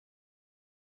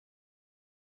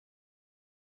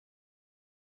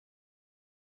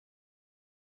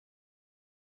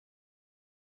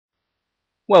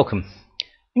Welcome.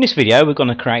 In this video we're going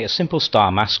to create a simple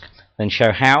star mask, then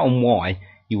show how and why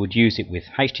you would use it with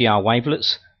HDR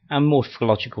wavelets and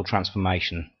morphological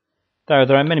transformation. Though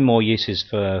there are many more uses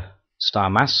for star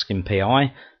masks in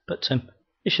PI, but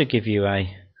this should give you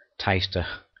a taster.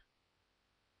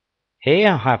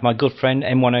 Here I have my good friend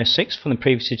M106 from the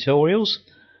previous tutorials,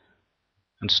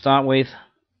 and to start with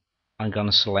I'm going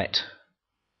to select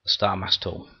the star mask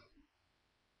tool.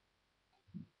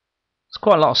 There's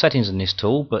quite a lot of settings in this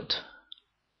tool, but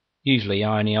usually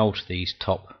I only alter these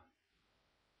top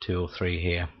 2 or 3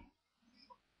 here.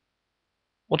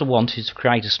 What I want is to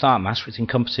create a star mask which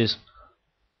encompasses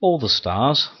all the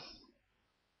stars,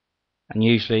 and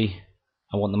usually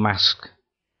I want the mask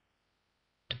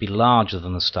to be larger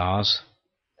than the stars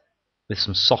with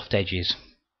some soft edges,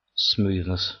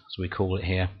 smoothness as we call it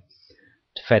here,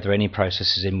 to feather any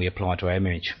processes in we apply to our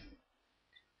image.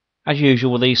 As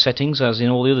usual with these settings, as in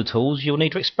all the other tools, you'll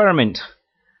need to experiment.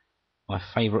 My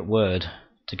favourite word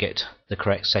to get the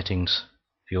correct settings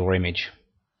for your image.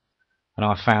 And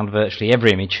I've found virtually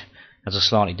every image has a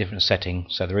slightly different setting,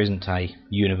 so there isn't a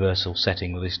universal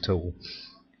setting with this tool.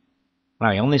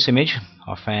 Anyway, on this image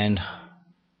I found,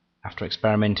 after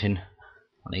experimenting,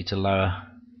 I need to lower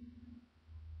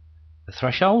the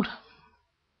threshold,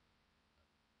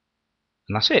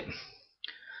 and that's it.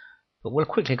 But we'll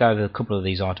quickly go over a couple of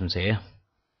these items here.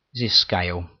 This is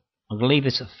scale. I'm going to leave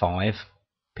this at 5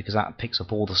 because that picks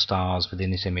up all the stars within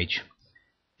this image.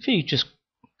 If you just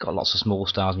got lots of small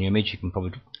stars in your image, you can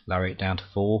probably lower it down to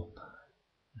 4.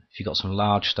 If you've got some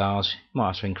large stars, you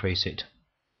might have to increase it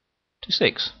to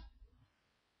 6.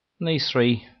 And these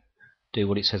 3 do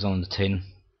what it says on the tin.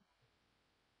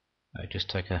 Just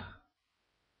take a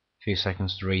few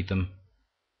seconds to read them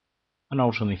and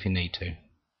alter them if you need to.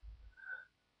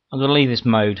 I'm going to leave this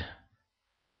mode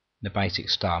the basic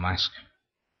star mask.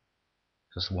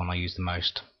 That's the one I use the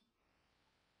most.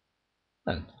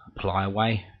 Then apply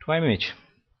away to our image.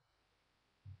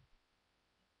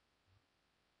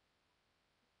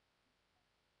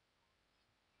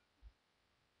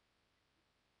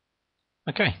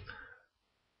 Okay,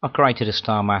 I've created a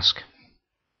star mask.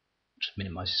 Just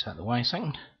minimise this out of the way a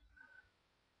second.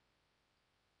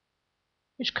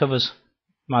 Which covers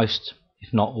most,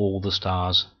 if not all, the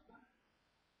stars.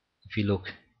 If you look,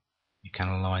 you can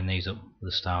align these up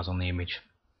with the stars on the image.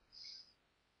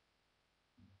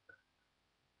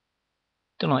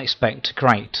 Do not expect to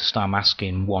create a star mask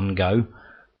in one go,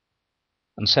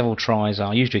 and several tries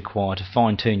are usually required to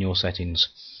fine tune your settings.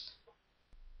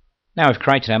 Now we've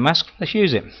created our mask, let's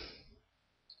use it.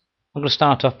 I'm going to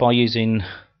start off by using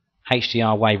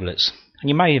HDR wavelets, and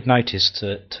you may have noticed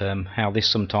that how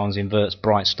this sometimes inverts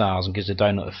bright stars and gives a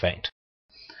donut effect,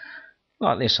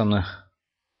 like this on the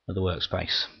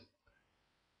workspace.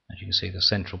 As you can see, the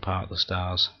central part of the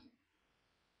stars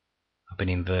have been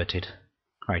inverted,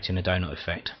 creating a donut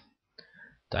effect.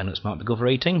 Donuts might be good for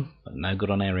eating, but no good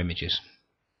on our images.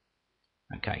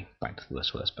 Okay, back to the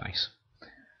workspace.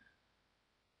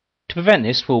 To prevent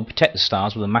this, we'll protect the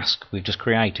stars with a mask we've just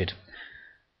created.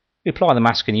 We apply the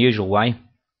mask in the usual way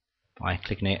by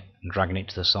clicking it and dragging it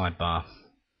to the sidebar.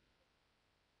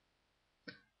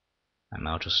 And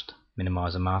I'll just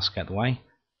minimise the mask out of the way.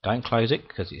 Don't close it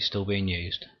because it's still being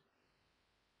used. At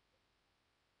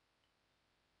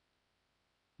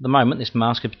the moment this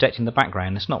mask is protecting the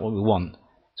background. That's not what we want.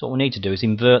 So what we need to do is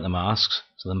invert the masks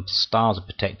so the stars are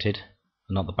protected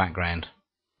and not the background.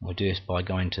 We'll do this by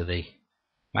going to the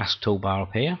mask toolbar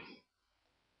up here.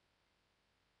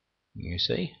 You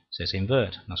see, it says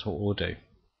invert. That's what we'll do.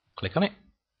 Click on it.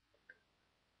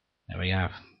 There we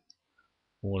have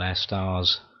all our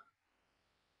stars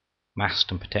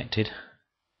masked and protected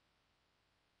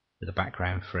with the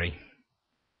background free.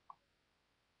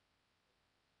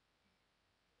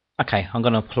 Okay, I'm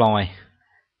going to apply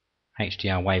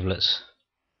HDR wavelets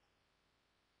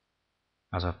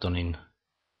as I've done in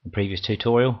the previous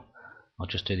tutorial. I'll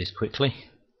just do this quickly.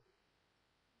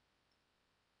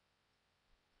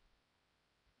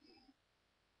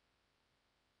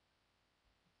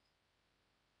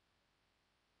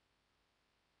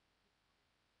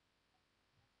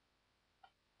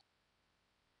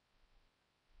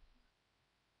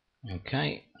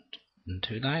 Okay, and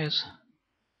 2 layers.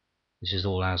 This is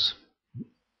all as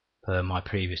per my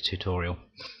previous tutorial.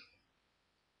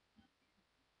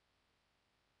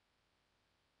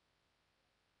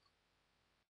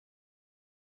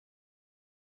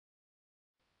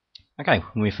 Okay,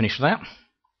 when we finish with that,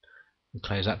 we'll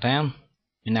close that down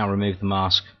and now remove the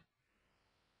mask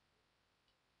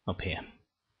up here.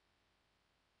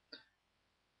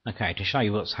 Okay, to show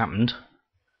you what's happened,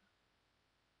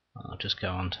 I'll just go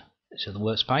on to the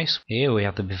workspace. Here we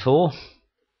have the before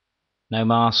no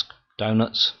mask,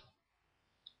 donuts,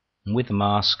 and with the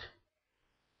mask,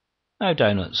 no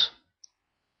donuts.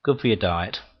 Good for your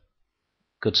diet.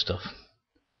 Good stuff.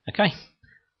 Okay,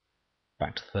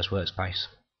 back to the first workspace.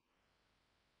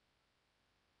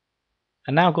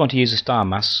 And now I'm going to use the star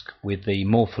mask with the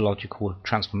Morpological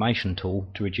Transformation tool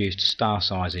to reduce the star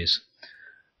sizes,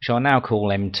 which I now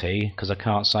call MT because I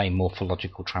can't say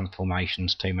Morphological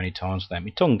Transformations too many times without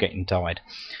my tongue getting tied.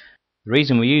 The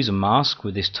reason we use a mask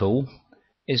with this tool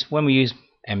is when we use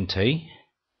MT,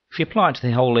 if you apply it to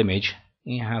the whole image,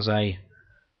 it has a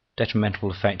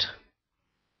detrimental effect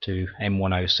to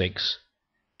M106.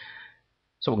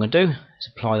 So what we're going to do is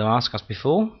apply the mask as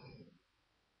before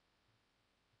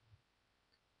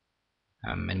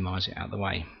and minimise it out of the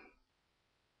way.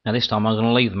 Now this time I'm going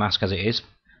to leave the mask as it is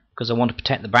because I want to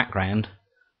protect the background.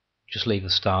 Just leave the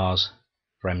stars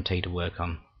for MT to work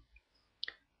on.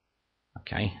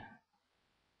 Okay,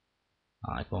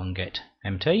 I go and get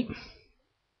MT.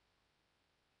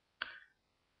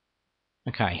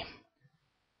 Okay,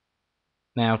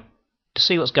 now to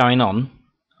see what's going on,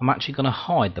 I'm actually going to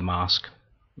hide the mask,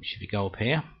 which if you go up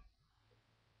here,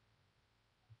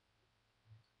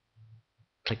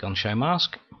 click on show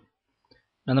mask,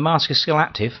 and the mask is still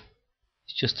active,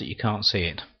 it's just that you can't see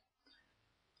it.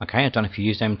 Okay, I don't know if you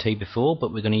used MT before,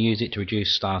 but we're going to use it to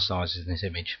reduce star sizes in this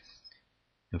image,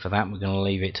 and for that we're going to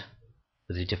leave it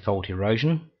with the default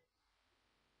erosion,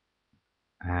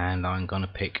 and I'm going to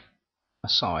pick a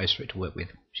size for it to work with,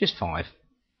 which is 5,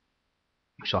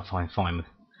 which I find fine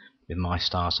with my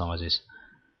star sizes.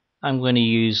 I'm going to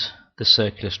use the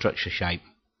circular structure shape,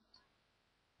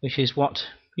 which is what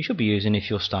you should be using if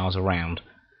your stars are round.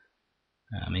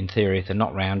 In theory, if they're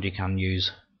not round, you can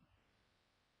use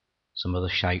some other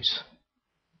shapes,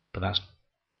 but that's a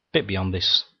bit beyond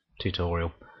this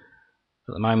tutorial.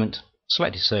 At the moment,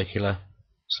 select it circular,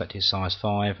 select it size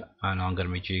 5, and I'm going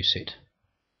to reduce it,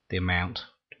 the amount,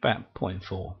 to about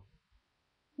 0.4,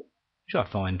 which I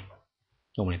find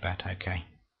normally about okay.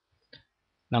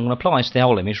 Now I'm going to apply this to the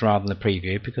whole image rather than the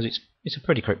preview because it's a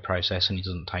pretty quick process and it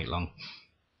doesn't take long.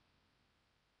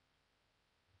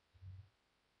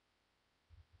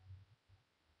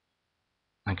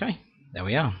 Okay, there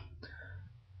we are.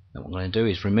 Now what I'm going to do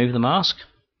is remove the mask,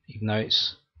 even though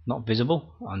it's not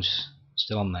visible, I'm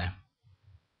still on there.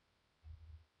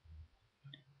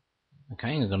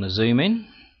 Okay, I'm going to zoom in.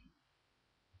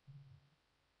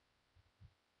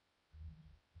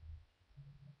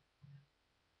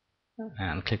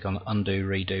 And click on undo,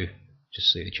 redo,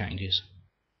 just to see the changes.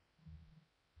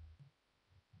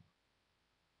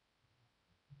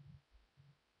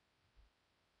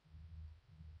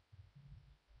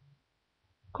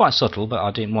 Quite subtle, but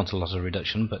I didn't want a lot of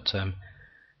reduction, but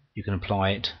you can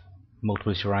apply it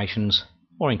multiple iterations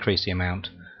or increase the amount.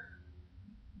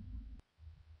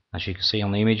 As you can see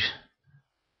on the image,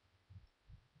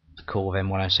 the core of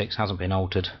M106 hasn't been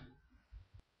altered.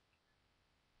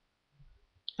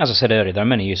 As I said earlier, there are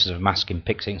many uses of mask in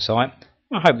Pixinsight.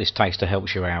 I hope this taster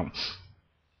helps you out.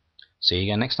 See you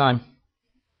again next time.